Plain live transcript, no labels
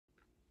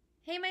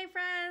Hey, my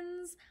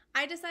friends!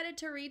 I decided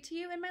to read to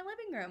you in my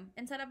living room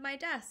instead of my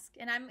desk,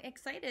 and I'm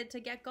excited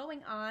to get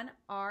going on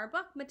our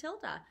book,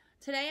 Matilda.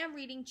 Today I'm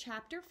reading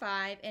chapter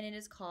 5, and it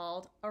is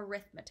called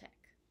Arithmetic.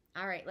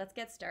 All right, let's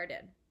get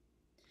started.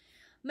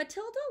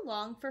 Matilda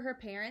longed for her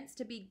parents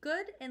to be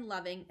good and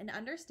loving and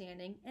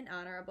understanding and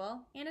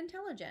honorable and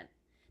intelligent.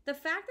 The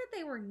fact that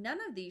they were none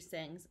of these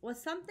things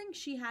was something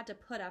she had to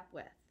put up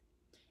with.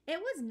 It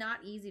was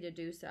not easy to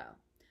do so.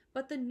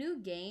 But the new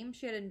game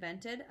she had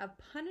invented of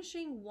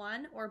punishing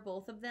one or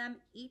both of them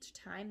each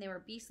time they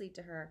were beastly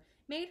to her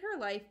made her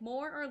life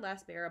more or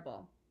less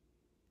bearable.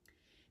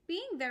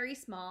 Being very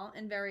small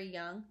and very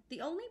young,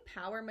 the only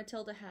power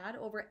Matilda had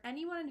over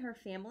anyone in her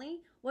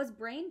family was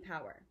brain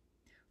power.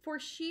 For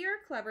sheer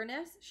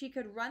cleverness, she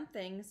could run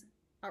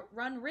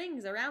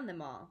rings around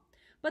them all.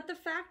 But the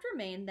fact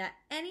remained that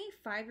any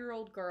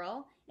 5-year-old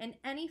girl in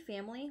any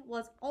family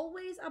was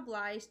always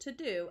obliged to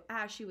do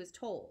as she was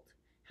told,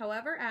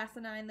 however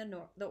asinine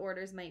the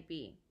orders might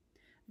be.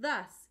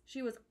 Thus,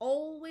 she was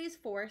always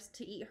forced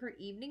to eat her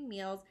evening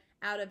meals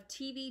out of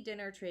TV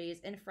dinner trays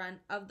in front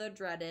of the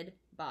dreaded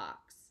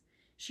box.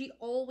 She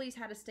always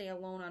had to stay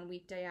alone on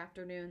weekday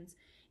afternoons,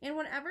 and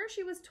whenever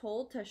she was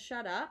told to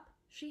shut up,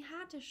 she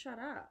had to shut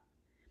up.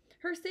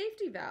 Her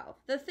safety valve,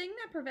 the thing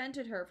that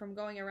prevented her from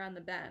going around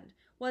the bend,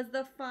 was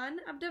the fun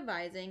of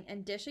devising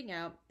and dishing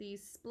out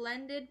these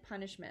splendid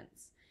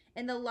punishments.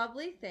 And the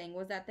lovely thing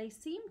was that they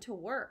seemed to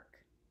work,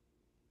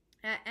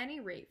 at any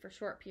rate for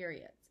short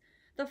periods.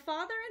 The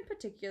father in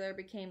particular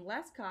became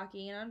less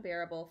cocky and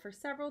unbearable for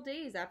several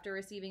days after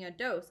receiving a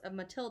dose of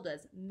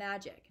Matilda's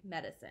magic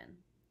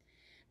medicine.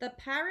 The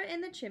parrot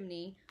in the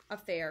chimney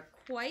affair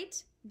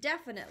quite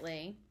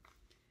definitely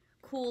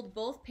cooled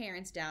both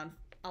parents down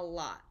a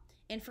lot,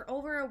 and for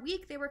over a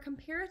week they were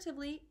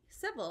comparatively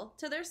civil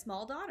to their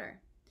small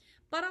daughter.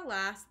 But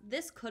alas,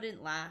 this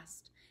couldn't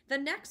last. The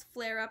next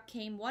flare-up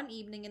came one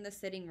evening in the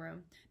sitting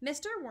room.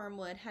 Mr.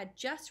 Wormwood had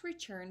just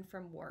returned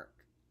from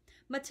work.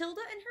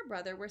 Matilda and her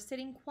brother were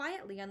sitting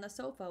quietly on the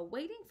sofa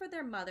waiting for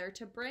their mother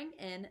to bring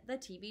in the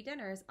TV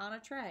dinners on a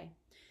tray.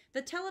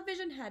 The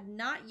television had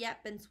not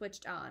yet been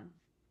switched on.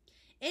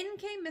 In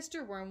came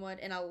Mr. Wormwood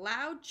in a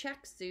loud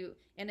check suit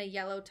and a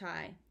yellow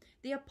tie.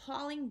 The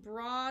appalling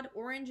broad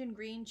orange and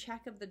green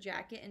check of the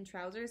jacket and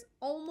trousers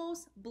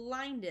almost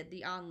blinded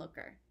the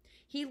onlooker.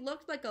 He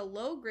looked like a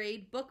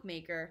low-grade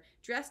bookmaker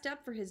dressed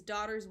up for his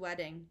daughter's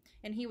wedding,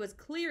 and he was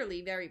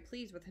clearly very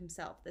pleased with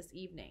himself this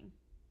evening.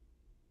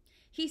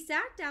 He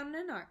sat down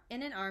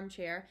in an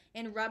armchair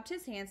and rubbed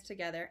his hands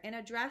together and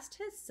addressed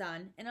his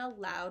son in a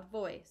loud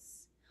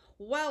voice.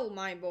 "Well,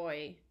 my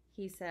boy,"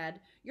 he said,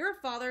 "your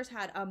father's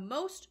had a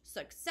most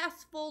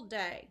successful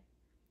day.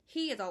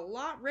 He is a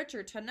lot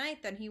richer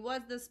tonight than he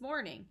was this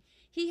morning.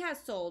 He has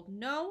sold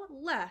no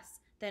less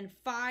than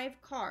 5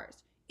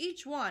 cars,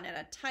 each one at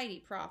a tidy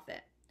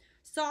profit.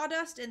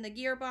 Sawdust in the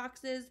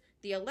gearboxes,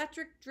 the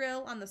electric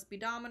drill on the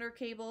speedometer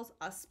cables,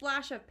 a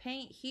splash of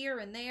paint here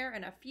and there,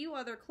 and a few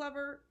other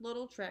clever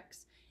little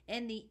tricks,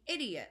 and the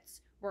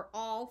idiots were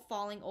all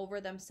falling over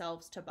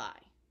themselves to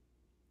buy."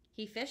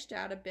 He fished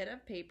out a bit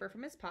of paper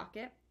from his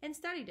pocket and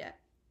studied it.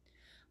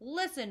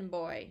 "Listen,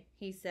 boy,"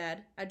 he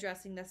said,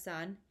 addressing the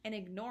son and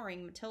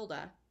ignoring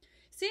Matilda.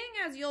 "Seeing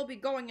as you'll be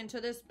going into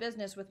this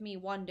business with me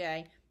one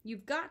day,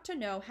 you've got to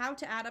know how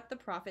to add up the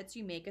profits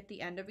you make at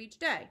the end of each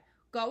day.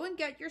 Go and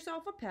get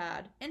yourself a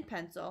pad and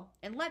pencil,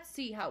 and let's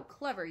see how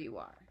clever you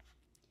are."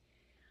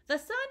 The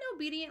son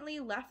obediently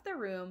left the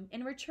room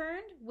and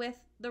returned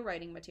with the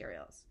writing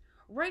materials.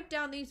 "Write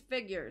down these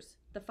figures,"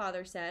 the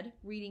father said,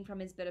 reading from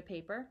his bit of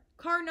paper.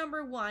 "Car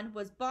number 1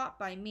 was bought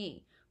by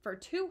me for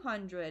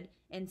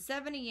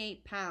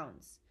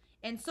 £278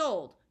 and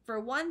sold for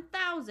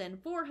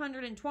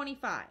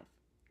 $1,425.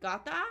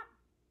 Got that?"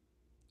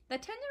 The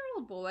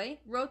 10-year-old boy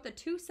wrote the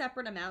 2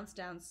 separate amounts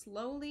down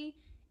slowly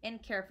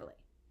and carefully.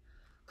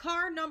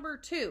 "Car number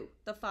 2,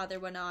 the father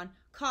went on,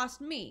 "cost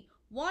me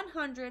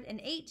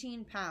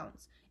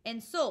 £118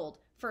 and sold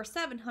for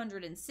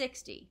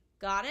 $760.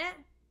 Got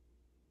it?"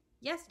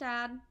 "Yes,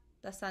 Dad,"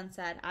 the son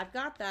said. "I've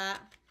got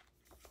that."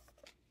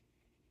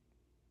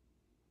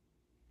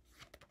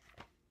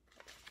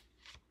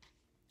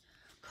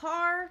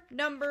 "Car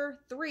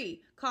number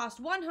 3 cost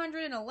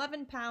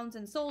 £111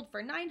 and sold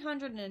for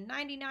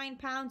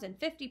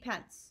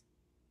 £999.50.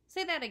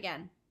 "Say that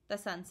again," the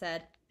son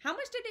said. "How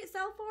much did it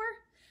sell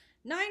for?"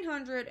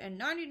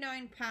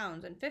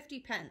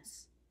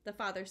 £999.50, the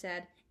father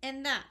said.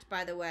 "And that,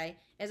 by the way,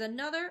 is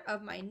another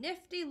of my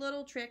nifty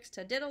little tricks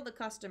to diddle the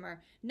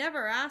customer.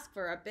 Never ask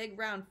for a big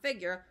round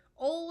figure.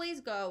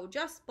 Always go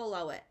just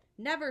below it.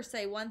 Never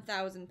say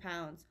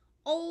 £1,000.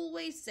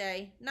 Always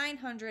say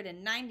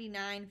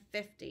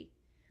 $999.50.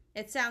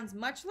 It sounds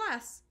much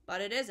less,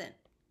 but it isn't.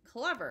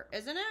 Clever,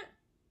 isn't it?"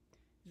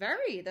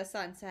 "Very," the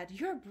son said.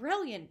 "You're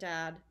brilliant,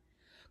 Dad."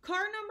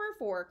 "Car number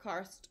 4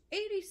 cost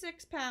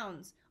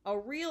 £86, a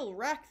real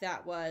wreck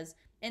that was,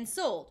 and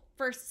sold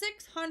for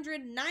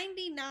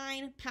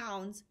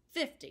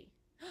 £699.50.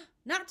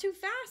 "Not too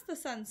fast," the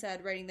son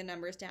said, writing the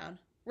numbers down.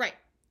 "Right,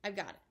 I've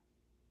got it.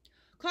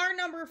 Car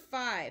number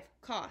 5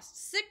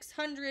 cost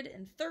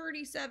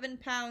 637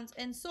 pounds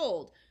and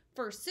sold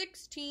for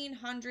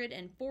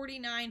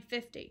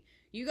 $1,649.50.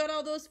 You got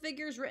all those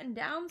figures written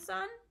down,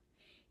 son?"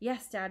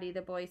 "Yes, Daddy,"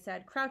 the boy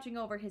said, crouching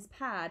over his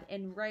pad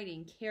and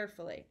writing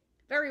carefully.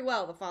 "Very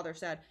well," the father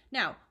said.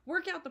 "Now,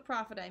 work out the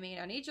profit I made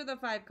on each of the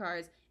 5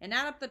 cars and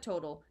add up the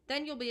total.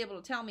 Then you'll be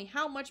able to tell me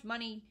how much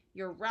money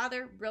your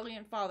rather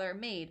brilliant father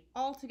made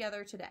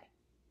altogether today."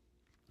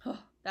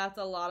 "Oh, that's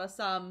a lot of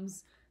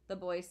sums," the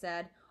boy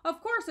said.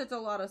 "Of course it's a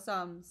lot of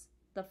sums,"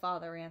 the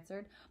father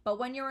answered. "But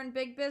when you're in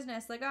big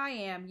business like I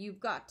am, you've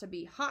got to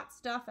be hot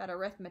stuff at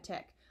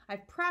arithmetic.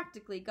 I've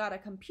practically got a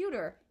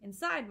computer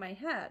inside my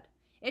head.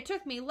 It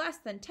took me less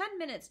than 10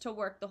 minutes to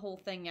work the whole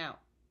thing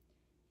out."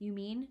 "You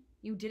mean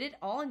you did it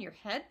all in your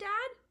head,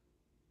 Dad?"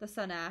 the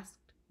son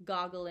asked,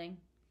 goggling.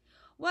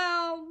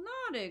 "Well,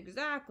 not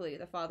exactly,"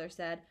 the father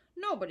said.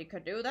 "Nobody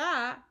could do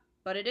that.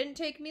 But it didn't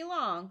take me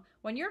long.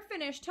 When you're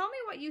finished, tell me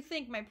what you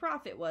think my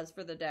profit was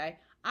for the day.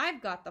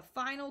 I've got the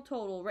final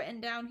total written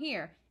down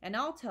here, and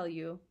I'll tell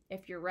you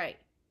if you're right."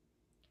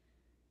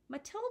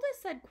 Matilda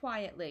said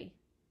quietly,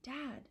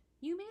 "Dad,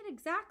 you made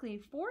exactly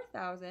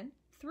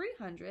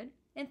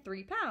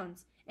 4,303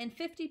 pounds and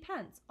 50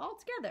 pence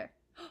altogether."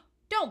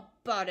 "Don't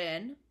butt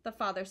in," the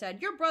father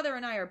said. "Your brother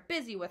and I are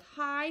busy with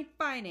high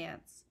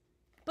finance."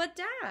 "But,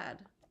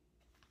 Dad..."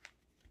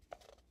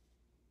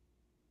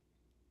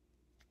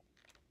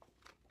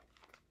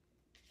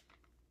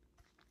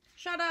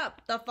 "Shut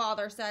up," the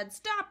father said.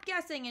 "Stop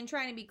guessing and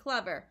trying to be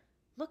clever."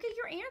 "Look at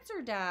your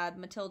answer, Dad,"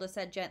 Matilda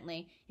said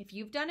gently. "If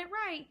you've done it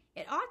right,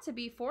 it ought to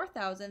be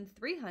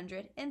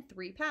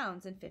 4,303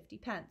 pounds and 50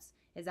 pence.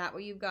 Is that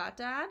what you've got,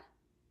 Dad?"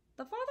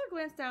 The father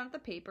glanced down at the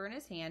paper in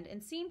his hand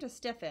and seemed to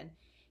stiffen.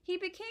 He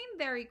became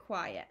very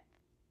quiet.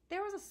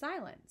 There was a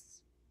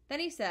silence. Then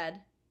he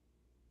said,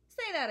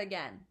 "Say that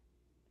again."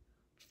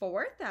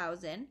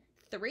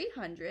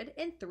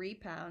 4,303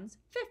 pounds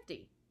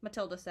 50,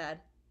 Matilda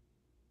said.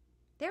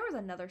 There was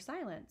another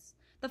silence.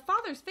 The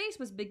father's face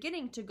was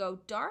beginning to go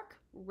dark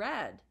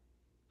red.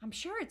 "I'm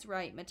sure it's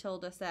right,"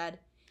 Matilda said.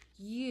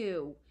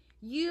 You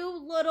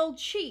little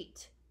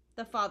cheat,"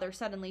 the father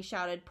suddenly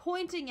shouted,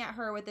 pointing at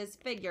her with his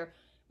finger.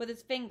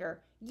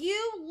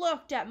 "You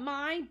looked at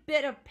my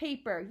bit of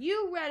paper.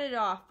 You read it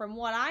off from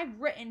what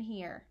I've written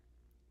here."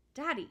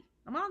 "Daddy,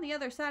 I'm on the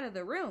other side of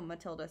the room,"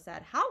 Matilda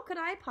said. "How could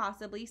I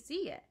possibly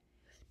see it?"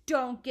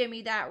 "Don't give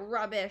me that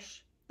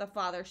rubbish," the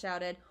father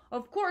shouted.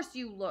 "Of course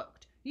you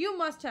looked. You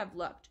must have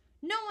looked.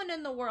 No one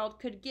in the world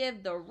could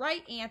give the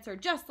right answer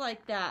just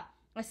like that,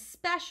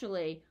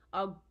 especially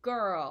a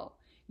girl.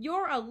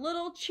 You're a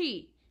little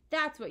cheat.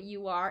 That's what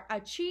you are,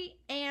 a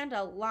cheat and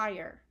a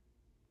liar."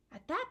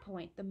 At that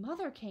point, the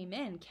mother came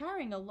in,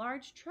 carrying a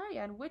large tray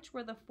on which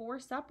were the 4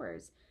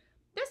 suppers.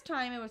 This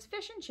time it was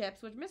fish and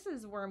chips, which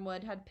Mrs.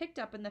 Wormwood had picked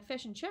up in the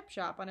fish and chip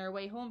shop on her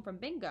way home from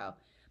bingo.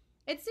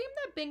 It seemed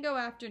that bingo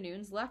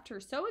afternoons left her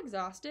so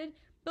exhausted,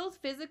 both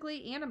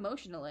physically and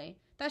emotionally,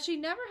 that she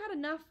never had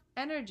enough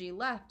energy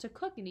left to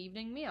cook an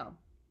evening meal.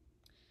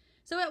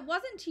 So if it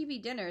wasn't TV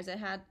dinners, it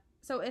had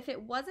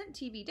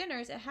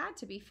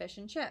to be fish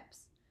and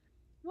chips.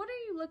 "What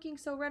are you looking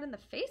so red in the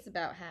face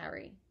about,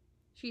 Harry?"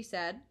 she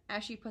said,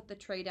 as she put the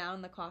tray down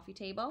on the coffee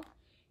table.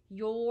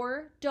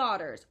 "Your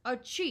daughter's a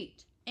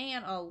cheat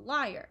and a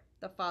liar,"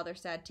 the father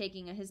said,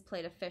 taking his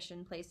plate of fish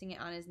and placing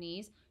it on his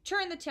knees.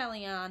 "Turn the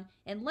telly on,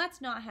 and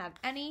let's not have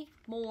any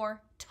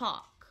more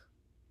talk."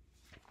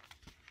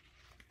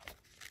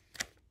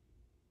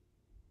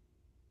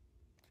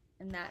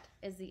 And that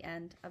is the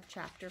end of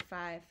chapter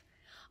 5.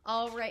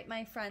 All right,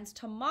 my friends,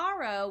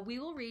 tomorrow we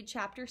will read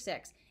chapter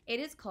 6. It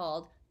is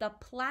called The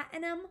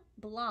Platinum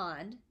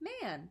Blonde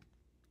Man.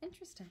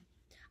 Interesting.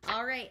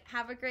 All right,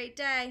 have a great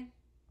day.